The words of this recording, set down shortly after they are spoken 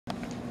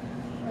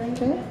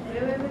Okay.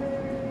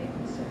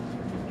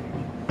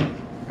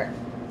 Okay.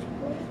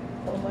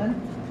 Hold on.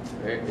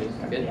 Very good.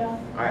 Good. Yeah.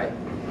 All right.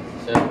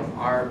 So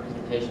our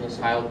presentation is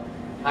titled,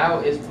 "How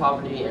is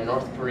poverty in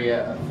North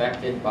Korea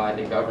affected by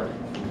the government?"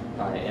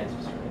 By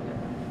answers.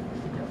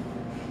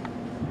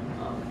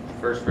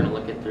 First, we're going to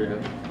look it through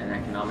an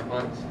economic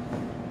lens.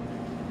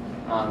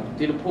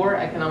 Due to poor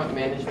economic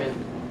management,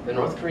 the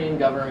North Korean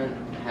government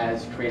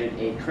has created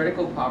a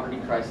critical poverty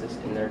crisis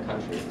in their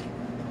country.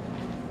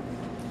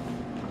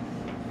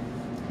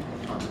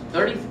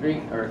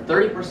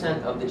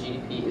 30% of the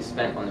GDP is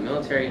spent on the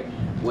military,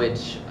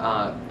 which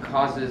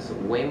causes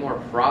way more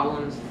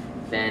problems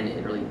than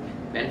it really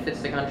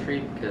benefits the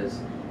country,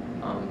 because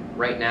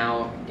right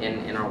now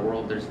in our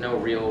world there's no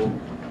real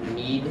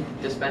need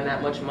to spend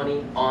that much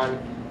money on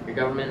your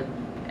government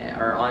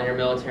or on your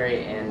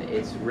military, and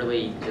it's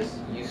really just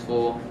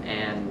useful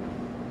and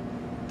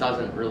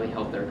doesn't really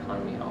help their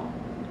economy at all.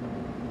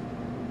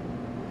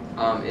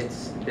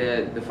 It's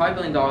the $5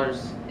 billion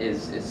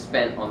is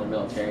spent on the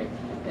military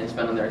and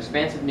spent on their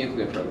expansive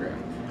nuclear program.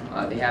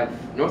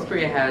 North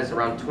Korea has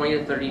around 20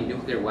 to 30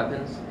 nuclear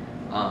weapons,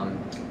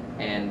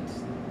 and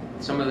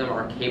some of them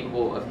are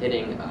capable of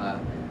hitting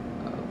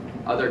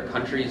other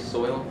countries'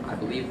 soil. I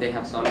believe they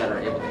have some that are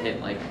able to hit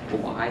like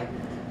Hawaii.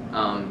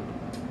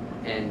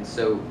 And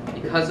so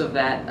because of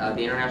that,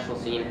 the international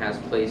scene has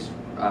placed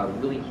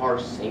really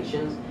harsh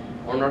sanctions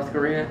on North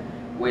Korea,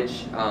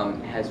 which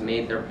has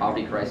made their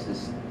poverty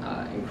crisis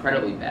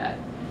incredibly bad.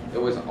 It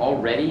was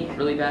already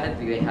really bad.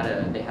 They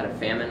had a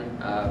famine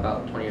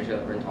about 20 years ago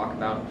that we're going to talk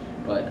about.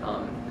 But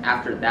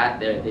after that,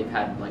 they've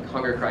had like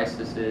hunger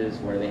crises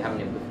where they haven't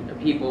been able to feed their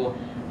people.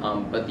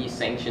 But these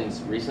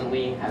sanctions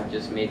recently have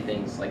just made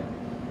things like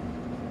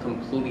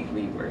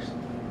completely worse.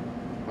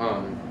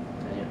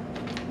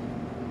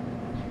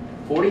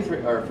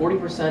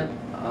 40%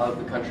 of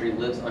the country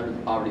lives under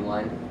the poverty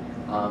line.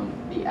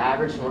 The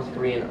average North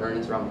Korean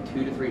earns around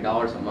 $2 to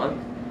 $3 a month,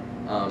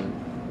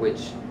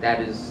 which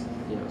that is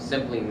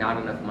simply not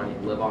enough money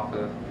to live off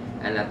of,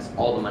 and that's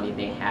all the money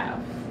they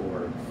have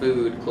for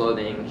food,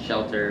 clothing,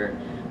 shelter,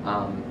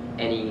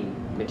 any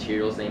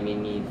materials they may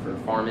need for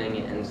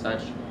farming and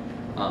such.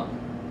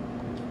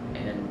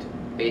 And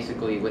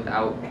basically,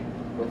 without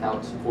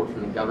support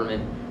from the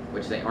government,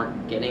 which they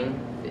aren't getting,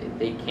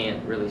 they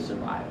can't really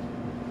survive.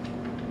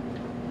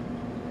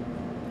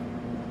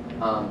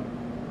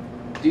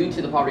 Due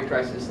to the poverty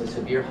crisis, a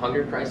severe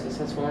hunger crisis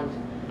has formed.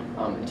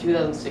 In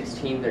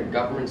 2016, their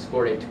government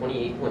scored a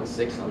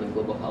 28.6 on the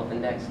Global Health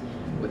Index,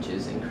 which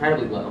is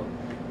incredibly low.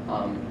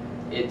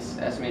 It's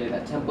estimated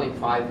that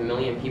 10.5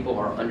 million people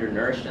are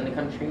undernourished in the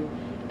country,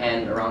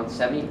 and around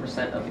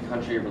 70% of the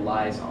country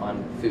relies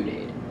on food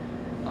aid.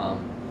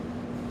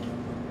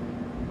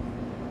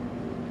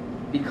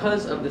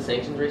 Because of the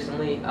sanctions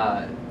recently,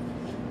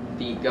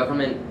 the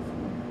government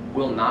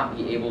will not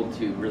be able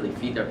to really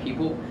feed their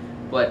people,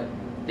 but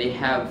they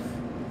have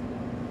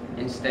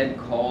instead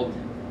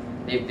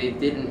they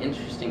did an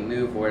interesting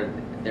move where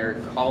they're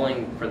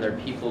calling for their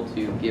people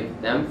to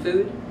give them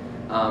food.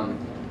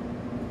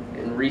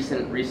 In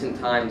recent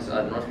times,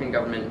 the North Korean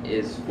government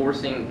is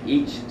forcing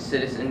each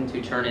citizen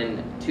to turn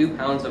in 2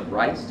 pounds of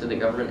rice to the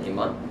government a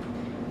month,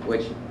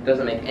 which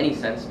doesn't make any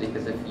sense,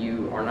 because if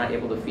you are not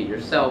able to feed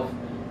yourself,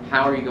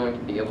 how are you going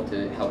to be able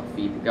to help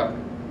feed the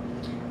government?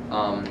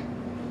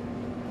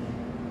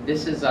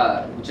 This is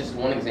just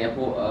one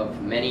example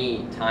of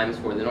many times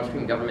where the North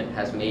Korean government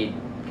has made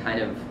kind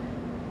of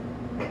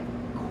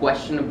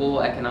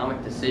questionable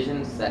economic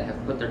decisions that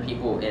have put their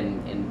people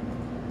in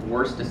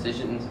worse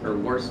decisions or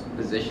worse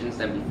positions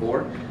than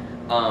before.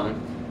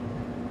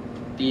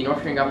 The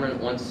North Korean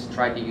government once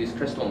tried to use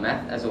crystal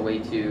meth as a way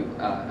to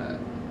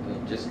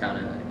just kind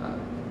of,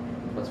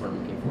 what's what I'm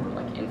looking for,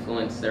 like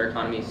influence their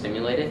economy,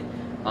 simulate it,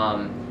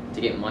 to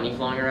get money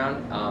flowing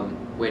around,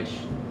 which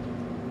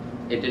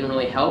it didn't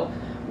really help.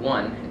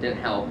 One, it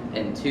didn't help,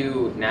 and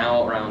two,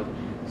 now around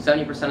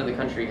 70% of the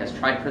country has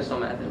tried crystal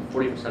meth, and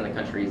 40% of the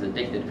country is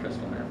addicted to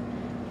crystal meth,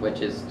 which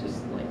is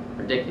just like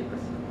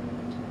ridiculous.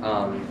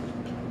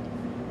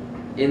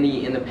 In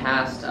the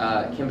past,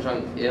 Kim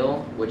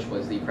Jong-il, which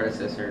was the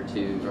predecessor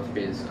to North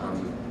Korea's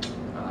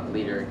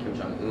leader Kim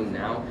Jong-un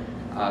now,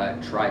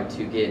 tried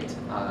to get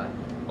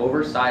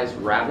oversized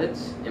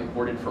rabbits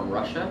imported from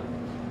Russia,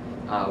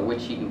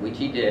 which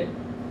he did.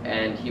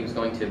 And he was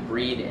going to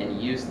breed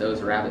and use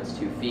those rabbits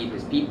to feed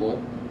his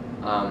people.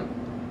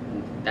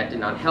 That did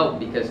not help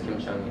because Kim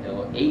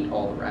Jong-il ate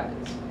all the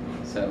rabbits,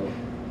 so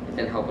it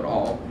didn't help at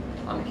all.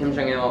 Kim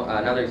Jong-il,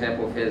 another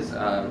example of his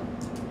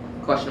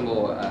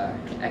questionable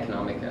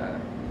economic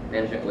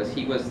management was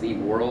he was the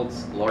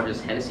world's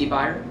largest Hennessy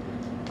buyer.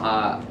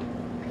 I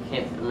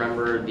can't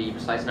remember the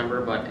precise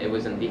number, but it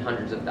was in the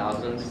hundreds of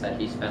thousands that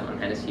he spent on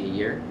Hennessy a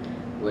year,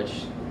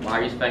 which, why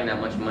are you spending that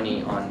much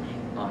money on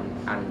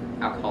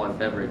alcoholic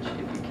beverage if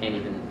you can't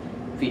even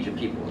feed your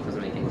people? It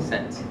doesn't make any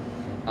sense.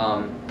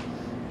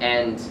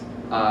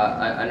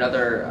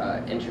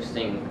 Another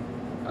interesting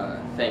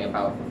thing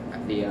about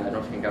the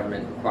North Korean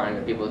government requiring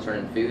the people to turn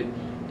in food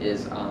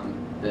is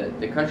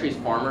the country's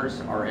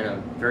farmers are in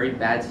a very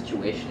bad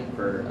situation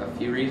for a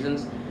few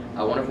reasons.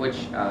 One of which,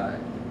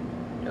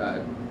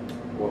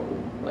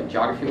 like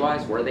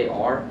geography-wise, where they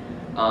are,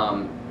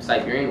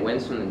 Siberian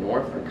winds from the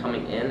north are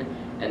coming in,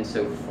 and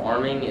so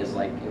farming is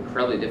like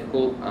incredibly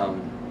difficult.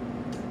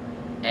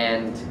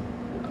 And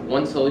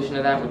one solution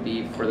to that would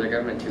be for their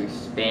government to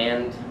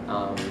expand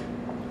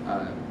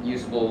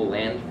usable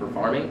land for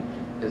farming,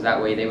 because that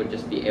way they would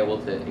just be able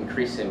to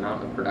increase the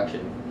amount of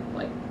production,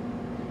 like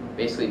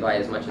basically by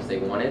as much as they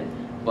wanted.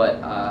 But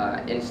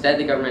instead,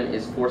 the government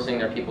is forcing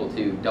their people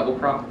to double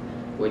crop,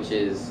 which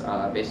is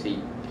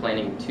basically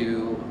planting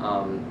two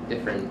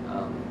different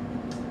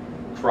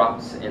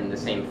crops in the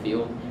same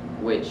field,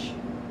 which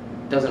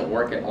doesn't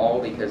work at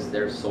all because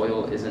their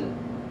soil isn't,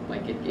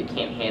 like, it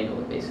can't handle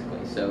it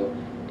basically. So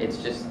it's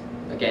just,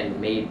 again,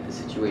 made the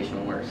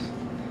situation worse.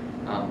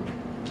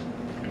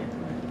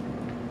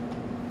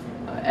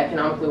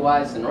 Economically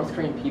wise, the North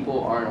Korean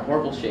people are in a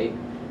horrible shape,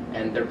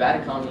 and their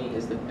bad economy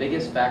is the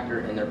biggest factor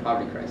in their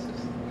poverty crisis.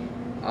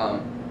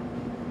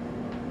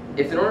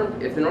 If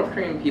the North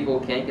Korean people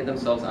can't get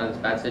themselves out of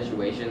this bad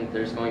situation,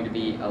 there's going to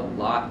be a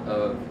lot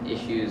of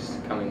issues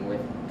coming with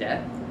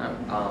death.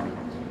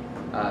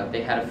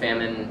 They had a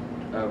famine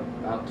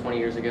about 20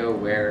 years ago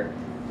where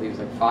I believe it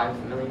was like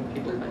 5 million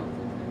people died.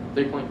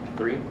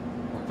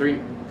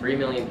 3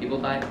 million people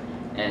died,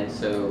 and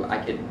so I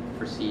could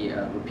foresee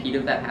a repeat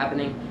of that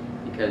happening,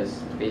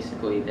 because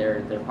basically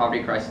their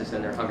poverty crisis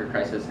and their hunger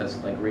crisis has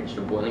like reached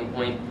a boiling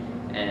point,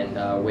 and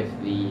with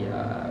the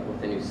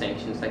new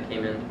sanctions that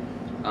came in.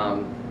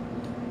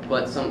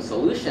 But some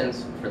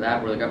solutions for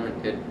that, where the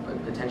government could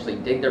potentially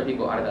dig their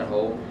people out of that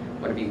hole,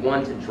 would be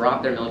one, to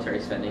drop their military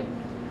spending,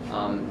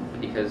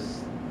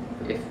 because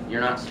if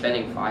you're not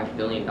spending $5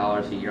 billion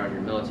a year on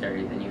your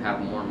military, then you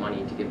have more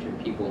money to give to your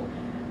people.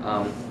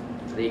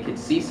 They could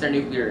cease their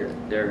nuclear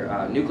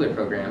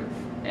program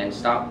and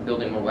stop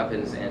building more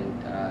weapons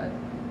and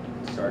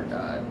start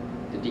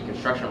the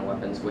deconstruction of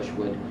weapons, which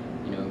would,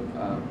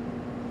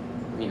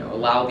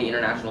 allow the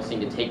international scene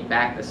to take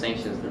back the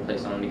sanctions that are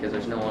placed on them, because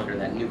there's no longer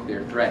that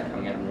nuclear threat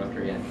coming out of North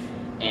Korea.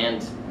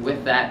 And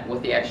with that,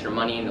 with the extra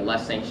money and the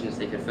less sanctions,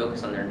 they could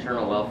focus on their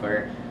internal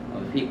welfare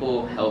of the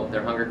people, help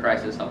their hunger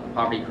crisis, help the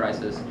poverty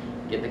crisis,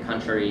 get the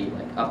country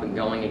like up and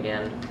going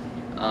again.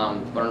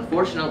 But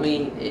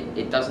unfortunately,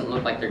 it doesn't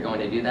look like they're going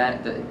to do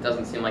that. It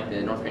doesn't seem like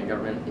the North Korean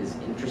government is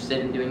interested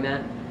in doing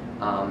that,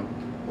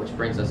 which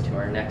brings us to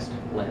our next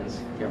lens,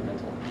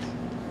 governmental lens.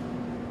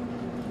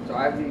 So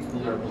I have the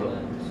political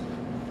lens.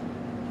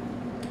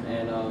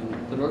 And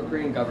the North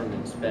Korean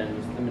government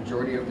spends the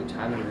majority of the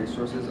time and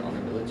resources on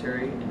their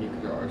military and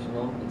nuclear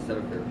arsenal instead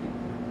of their people.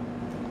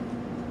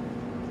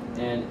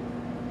 And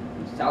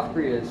South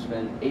Korea has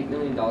spent $8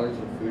 million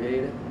in food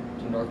aid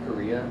to North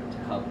Korea to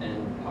help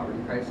end poverty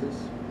crisis.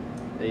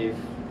 They've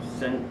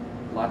sent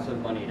lots of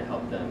money to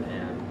help them,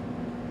 and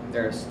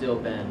there has still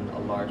been a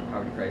large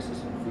poverty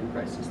crisis and food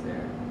crisis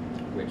there,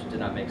 which did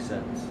not make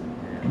sense.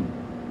 And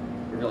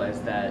we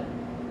realized that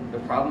the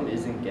problem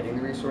isn't getting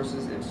the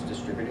resources, it's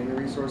distributing the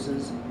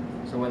resources.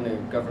 So when the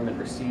government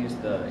receives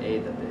the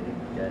aid that they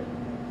get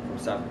from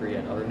South Korea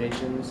and other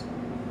nations,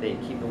 they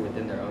keep it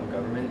within their own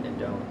government and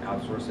don't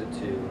outsource it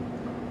to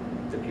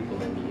the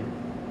people in need.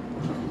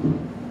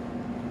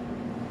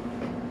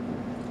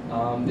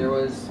 There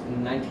was,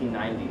 in the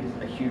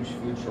 1990s, a huge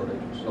food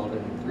shortage, which resulted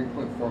in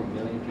 3.4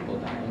 million people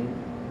dying.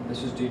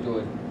 This was due to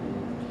a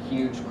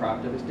huge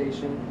crop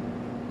devastation,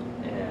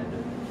 and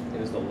it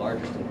was the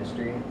largest in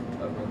history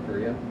of North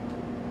Korea.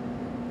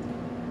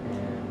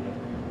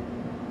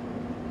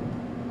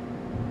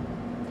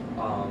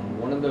 And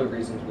one of the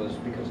reasons was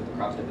because of the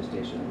crop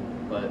devastation,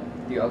 but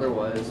the other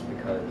was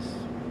because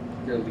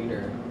their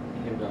leader,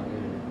 Kim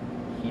Jong-un,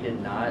 he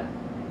did not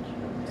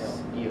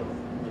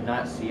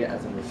see it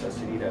as a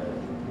necessity to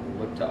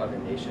look to other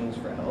nations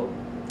for help,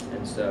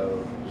 and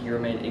so he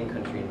remained in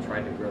country and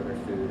tried to grow their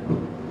food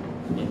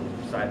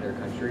inside their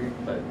country,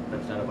 but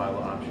that's not a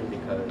viable option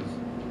because,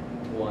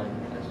 one,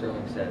 as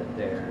Sterling said,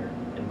 their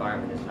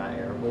environment is not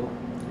arable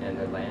and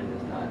their land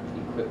is not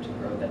equipped to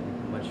grow that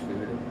much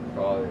food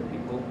for all their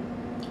people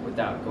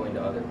without going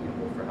to other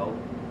people for help.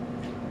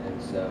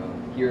 And so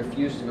he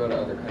refused to go to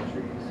other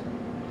countries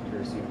to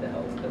receive the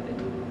help that they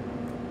needed.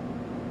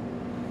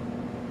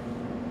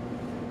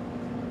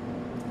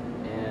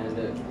 And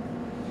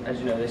as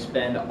you know, they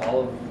spend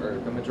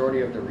the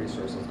majority of their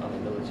resources on the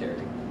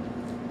military.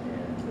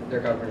 And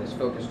their government is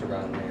focused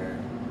around their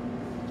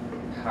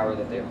power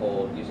that they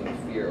hold using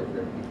fear over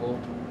their people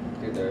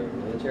through their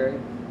military.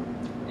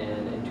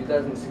 And in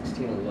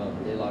 2016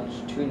 alone, they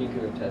launched 2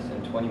 nuclear tests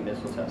and 20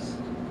 missile tests,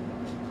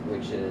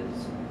 which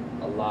is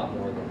a lot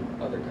more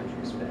than other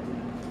countries spend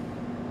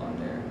on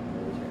their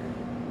military.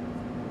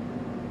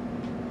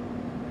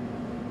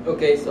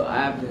 Okay, so I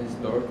have the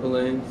historical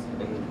lens,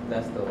 and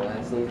that's the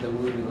last lens that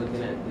we'll be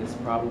looking at this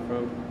problem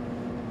from.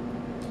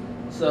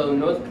 So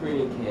North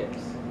Korean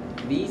camps.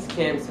 These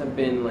camps have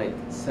been like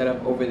set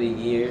up over the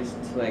years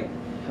to like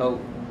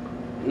help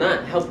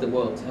not help the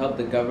well to help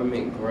the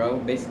government grow,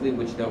 basically,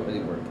 which don't really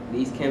work.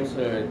 These camps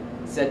are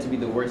said to be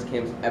the worst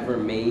camps ever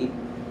made,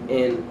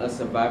 and a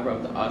survivor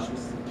of the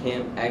Auschwitz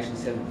camp actually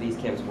said that these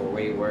camps were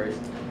way worse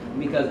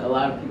because a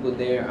lot of people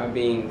there are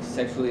being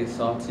sexually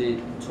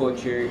assaulted,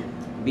 tortured,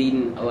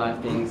 beaten, a lot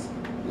of things.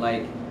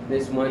 Like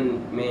this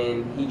one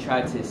man, he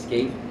tried to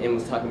escape and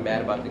was talking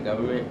bad about the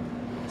government.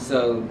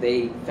 So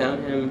they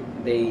found him,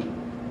 they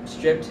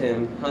stripped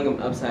him, hung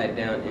him upside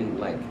down, and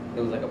like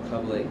it was like a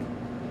public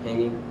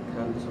hanging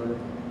kind of sort of.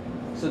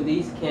 So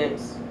these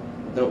camps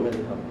don't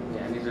really help.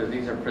 Yeah,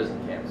 these are prison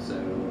camps, so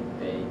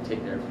they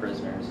take their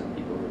prisoners and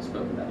people who have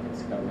spoken out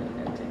against the government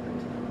and take them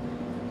to them.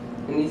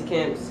 In these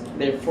camps,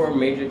 there are 4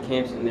 major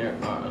camps, and there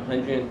are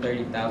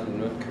 130,000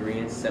 North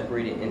Koreans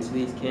separated into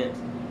these camps,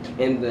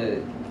 and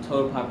the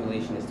total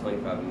population is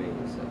 25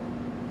 million. So,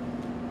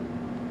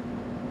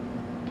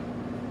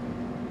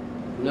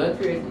 North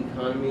Korea's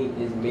economy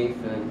is made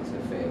for them to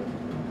fail.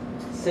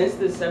 Since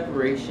the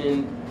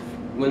separation,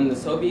 when the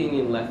Soviet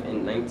Union left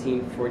in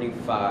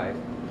 1945,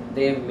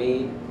 they have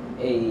made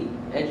a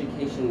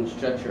education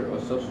structure or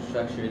social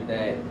structure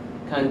that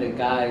kind of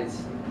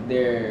guides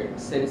their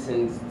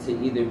citizens to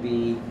either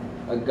be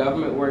a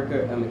government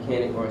worker, a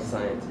mechanic, or a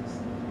scientist.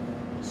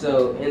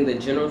 So in the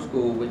general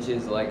school, which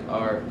is like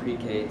our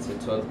pre-K to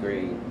 12th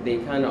grade, they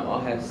kind of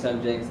all have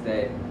subjects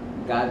that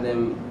guide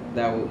them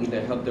that will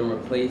either help them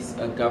replace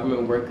a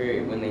government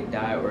worker when they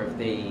die or if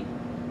they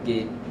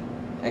get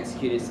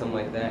executed, something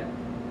like that.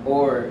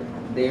 Or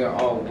they are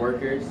all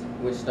workers,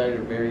 which start at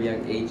very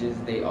young ages.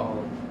 They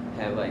all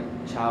have like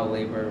child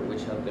labor,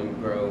 which help them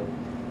grow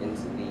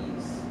into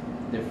these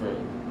different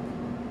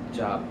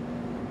job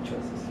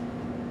choices.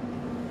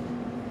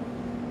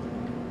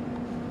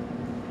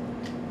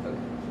 Okay.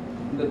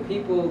 The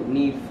people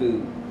need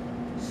food.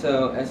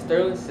 So as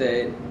Sterling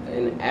said,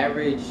 an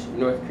average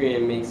North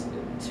Korean makes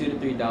 $2 to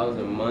 $3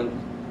 a month,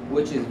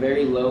 which is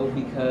very low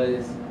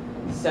because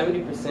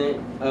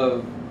 70%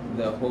 of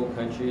the whole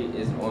country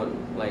is on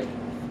like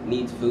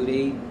needs food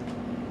aid.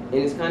 And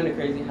it's kind of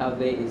crazy how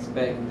they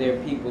expect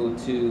their people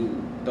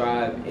to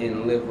thrive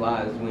and live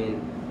lives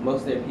when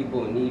most of their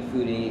people need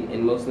food aid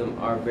and most of them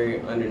are very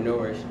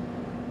undernourished.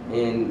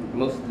 And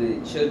most of the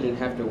children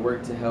have to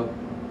work to help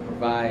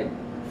provide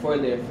for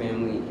their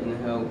family and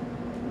help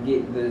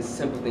get the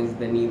simple things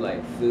they need,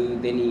 like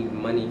food. They need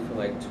money for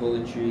like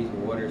toiletries,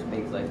 waters,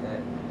 things like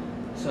that.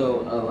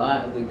 So a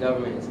lot of the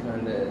government is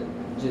kind of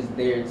just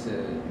there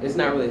to, it's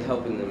not really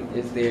helping them.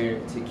 It's there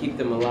to keep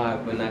them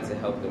alive, but not to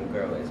help them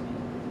grow as people.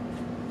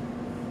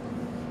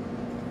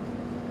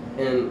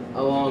 And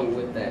along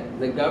with that,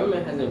 the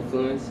government has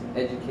influenced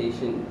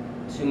education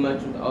too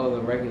much with all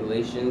the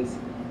regulations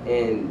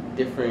and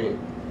different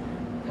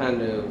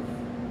kind of,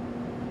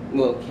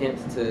 well,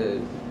 camps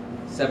to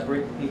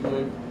separate people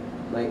in.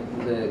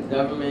 Like the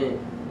government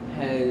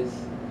has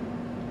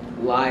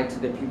lied to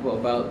the people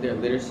about their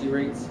literacy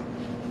rates.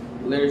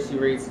 Literacy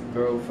rates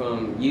grow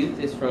from youth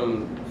is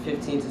from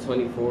 15 to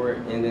 24,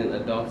 and then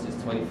adults is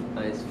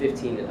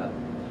 15 and up.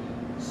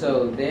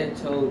 So they're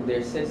told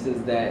their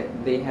citizens that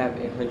they have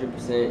a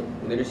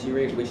 100% literacy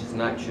rate, which is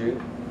not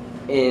true.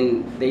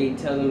 And they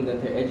tell them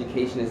that their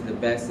education is the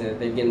best and that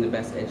they're getting the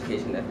best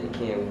education that they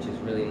can, which is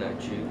really not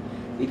true.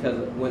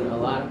 Because when a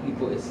lot of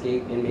people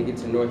escape and make it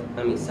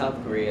to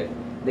South Korea,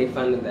 they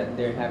find that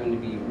they're having to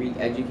be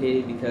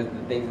re-educated because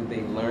the things that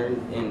they learn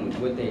and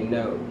what they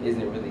know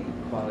isn't really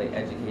quality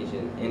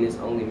education, and it's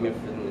only meant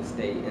for them to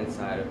stay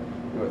inside of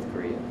North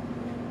Korea.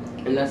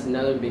 And that's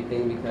another big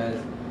thing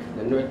because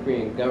the North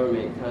Korean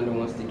government kind of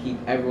wants to keep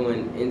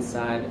everyone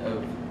inside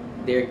of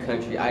their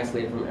country,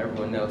 isolated from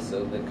everyone else,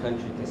 so the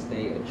country can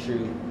stay a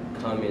true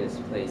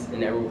communist place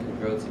and everyone can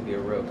grow to be a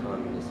real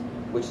communist,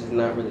 which is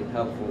not really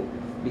helpful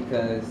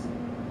because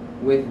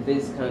with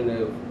this kind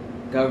of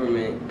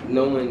government,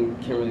 no one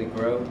can really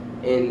grow,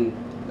 and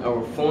a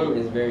reform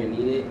is very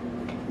needed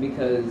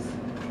because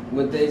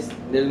with this,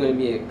 there's going to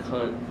be a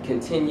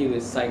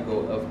continuous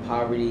cycle of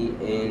poverty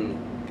and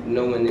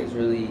no one is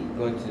really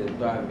going to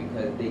thrive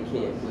because they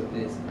can't with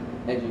this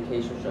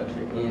education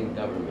structure and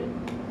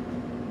government.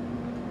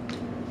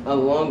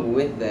 Along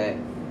with that,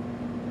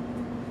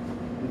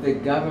 the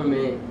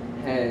government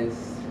has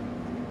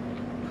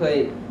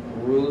put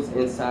rules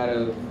inside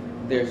of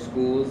their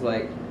schools,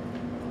 like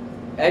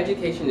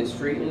education is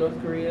free in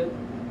North Korea,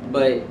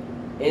 but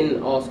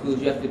in all schools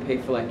you have to pay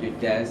for like your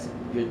desk,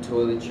 your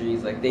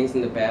toiletries, like things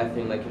in the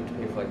bathroom, like you have to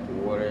pay for like the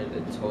water,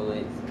 the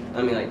toilet,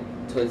 like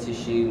toilet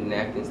tissue,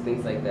 napkins,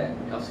 things like that.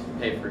 You also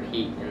pay for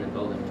heat in the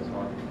building as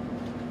well.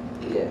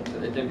 Yeah.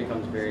 So it then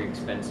becomes very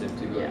expensive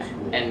to go to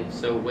school. And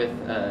so with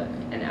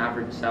an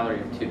average salary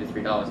of $2 to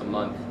 $3 a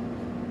month,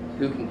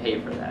 who can pay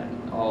for that?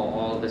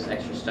 All of this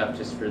extra stuff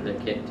just for the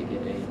kid to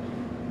get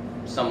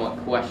a somewhat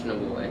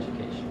questionable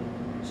education.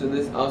 So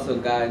this also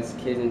guides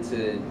kids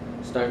into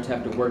starting to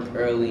have to work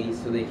early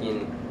so they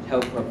can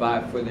help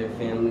provide for their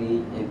family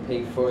and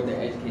pay for their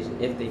education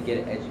if they get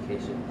an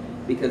education.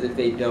 Because if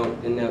they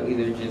don't, then they'll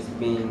either just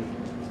being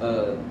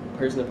a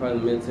person a part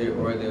of the military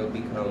or they'll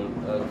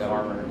become a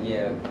farmer.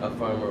 Yeah, a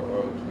farmer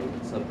or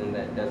something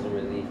that doesn't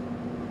really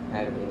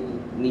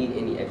need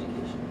any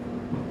education.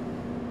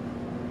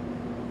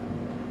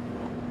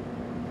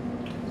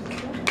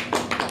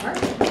 All right.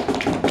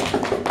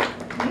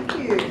 Thank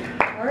you.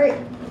 All right.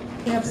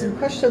 We have some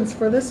questions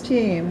for this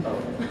team.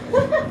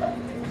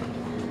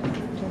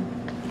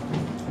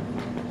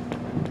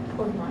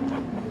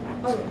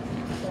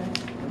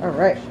 All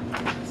right.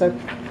 So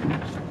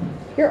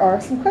here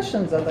are some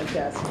questions I'd like to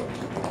ask you.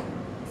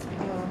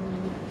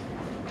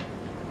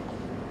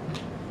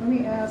 Let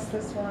me ask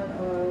this one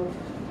of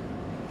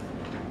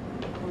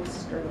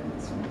Sterling.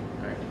 This one.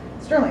 All right.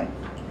 Sterling,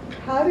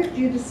 how did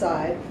you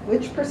decide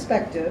which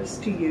perspectives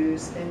to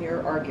use in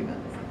your argument?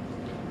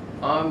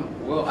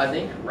 Well, I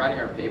think writing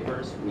our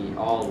papers, we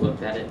all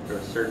looked at it through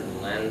a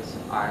certain lens.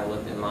 I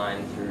looked at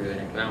mine through an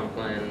economic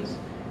lens,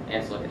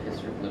 and looked at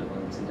history, political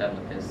lens, and Deb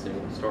looked at history,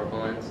 historical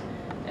lens.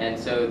 And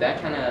so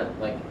that kind of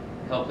like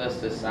helped us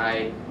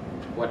decide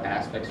what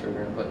aspects we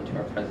were going to put into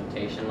our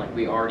presentation. Like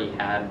we already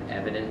had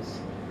evidence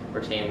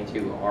pertaining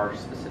to our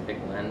specific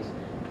lens,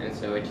 and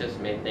so it just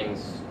made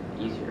things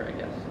easier, I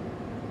guess.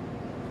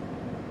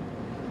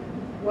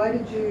 Why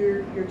did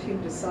your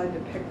team decide to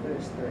pick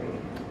those three?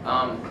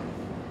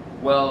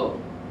 Well,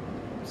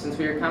 since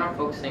we were kind of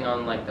focusing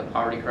on like the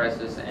poverty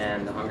crisis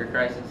and the hunger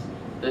crisis,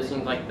 those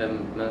seemed like the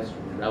most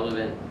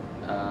relevant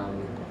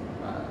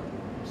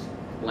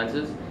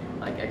lenses.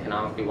 Like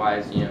economically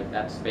wise, you know,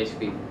 that's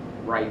basically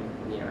right,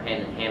 you know,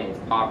 hand in hand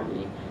with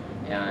poverty,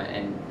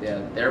 and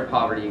their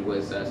poverty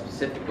was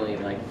specifically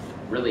like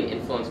really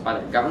influenced by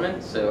their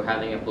government. So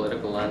having a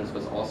political lens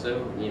was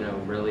also, you know,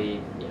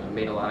 really, you know,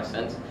 made a lot of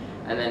sense.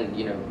 And then,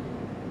 you know,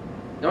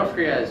 North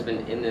Korea has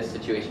been in this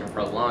situation for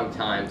a long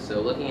time, so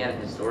looking at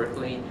it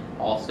historically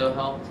also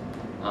helped.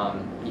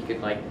 You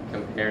could like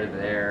compare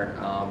their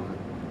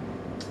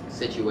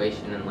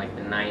situation in like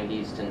the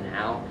 90s to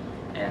now,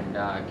 and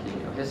you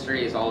know,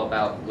 history is all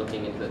about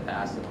looking into the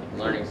past and like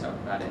learning stuff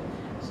about it.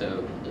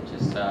 So it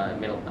just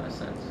made a lot of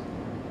sense.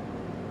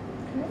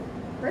 Okay,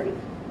 great.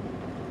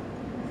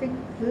 I think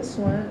this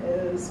one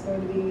is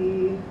going to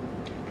be,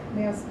 let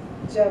me ask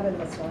Jeb in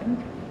this one.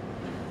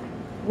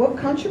 What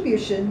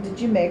contribution did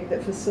you make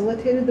that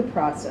facilitated the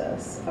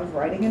process of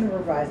writing and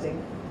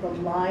revising the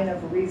line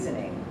of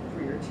reasoning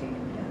for your team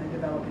and then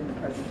developing the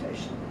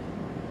presentation?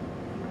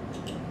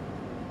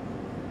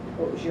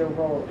 What was your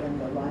role in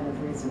the line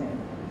of reasoning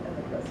in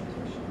the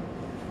presentation?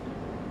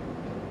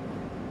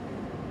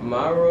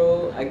 My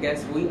role, I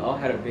guess we all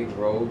had a big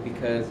role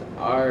because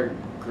our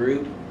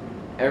group,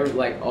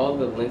 like all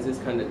the lenses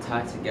kind of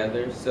tied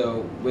together.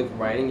 So with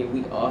writing it,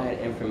 we all had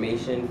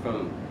information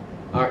from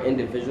our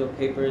individual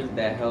papers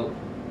that help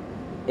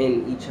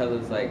in each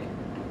other's like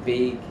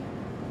big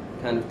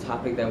kind of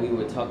topic that we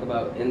would talk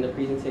about in the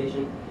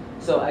presentation.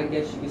 So I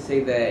guess you could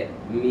say that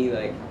me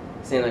like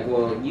saying like,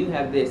 well, you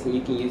have this and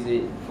you can use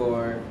it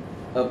for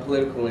a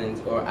political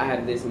lens, or I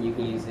have this and you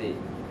can use it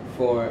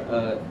for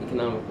a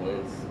economic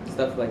lens,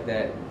 stuff like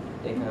that.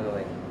 It kind of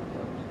like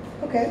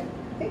helps. Okay,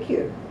 thank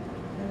you.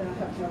 And then I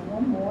have to have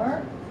one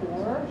more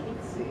for,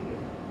 let's see.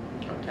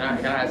 Can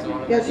I add some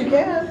on? Yes, you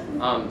can.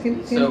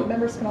 Team so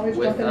members can always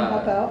with, jump in and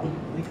help out.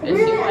 It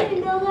seemed like,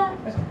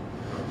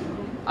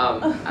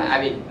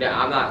 I mean, no,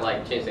 I'm not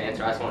like changing the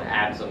answer. I just want to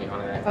add something on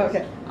that.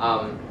 Okay.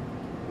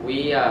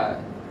 We a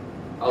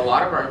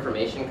lot of our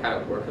information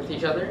kind of worked with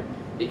each other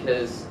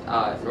because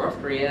North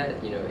Korea,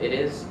 you know, it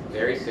is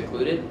very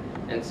secluded,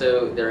 and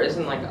so there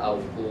isn't like a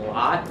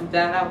lot of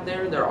that out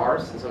there. There are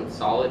some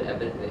solid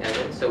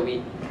evidence. So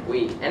we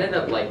ended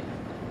up like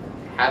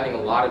having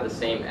a lot of the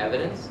same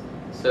evidence.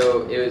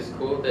 So it was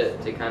cool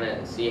to kind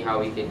of see how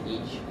we could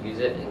each use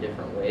it in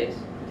different ways,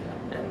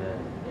 and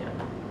yeah.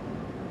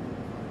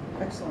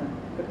 Excellent,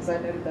 because I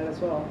noted that as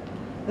well.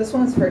 This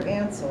one's for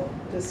Ansel.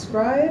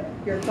 Describe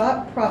your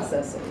thought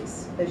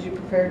processes as you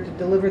prepared to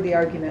deliver the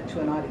argument to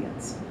an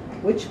audience.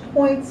 Which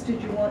points did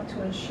you want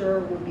to ensure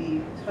would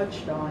be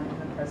touched on in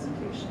the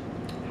presentation?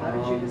 How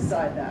did you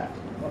decide that?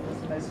 What was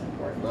the most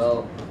important?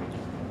 Well,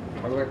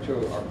 I would like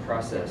to our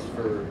process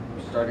for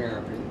starting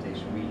our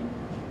presentation. We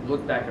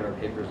looked back at our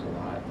papers a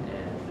lot,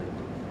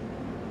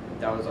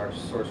 and that was our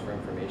source for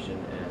information.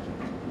 And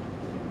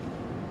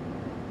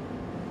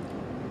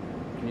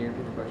can you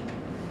repeat the question?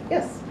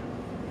 Yes.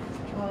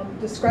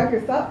 Describe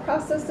your thought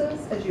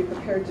processes as you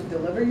prepared to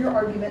deliver your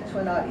argument to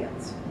an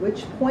audience.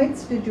 Which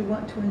points did you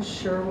want to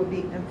ensure would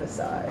be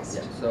emphasized?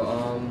 Yeah,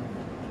 so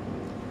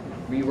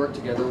we worked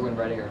together when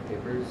writing our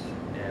papers,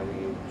 and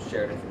we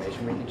shared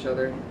information with each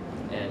other,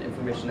 and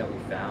information that we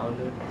found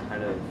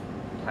kind of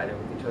tied in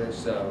with each other.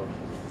 So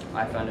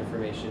I found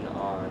information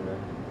on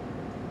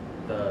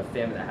the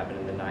famine that happened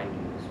in the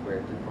 90s where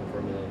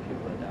 3.4 million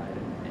people had died,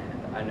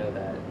 and I know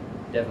that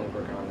Devin was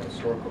working on the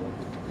historical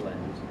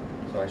lens,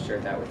 so I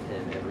shared that with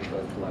him, and we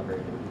both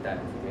collaborated with that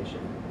information.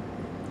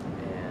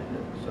 And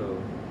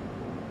so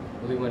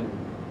really when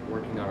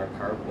working on our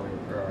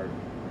PowerPoint or our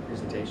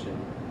presentation,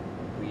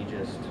 we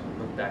just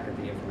looked back at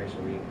the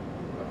information we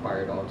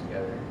acquired all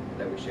together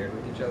that we shared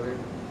with each other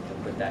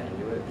and put that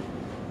into it.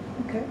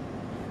 Okay.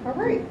 All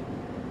right.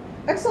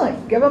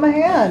 Excellent. Give them a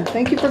hand.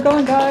 Thank you for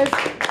going, guys.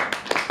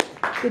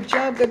 Good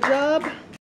job, good job.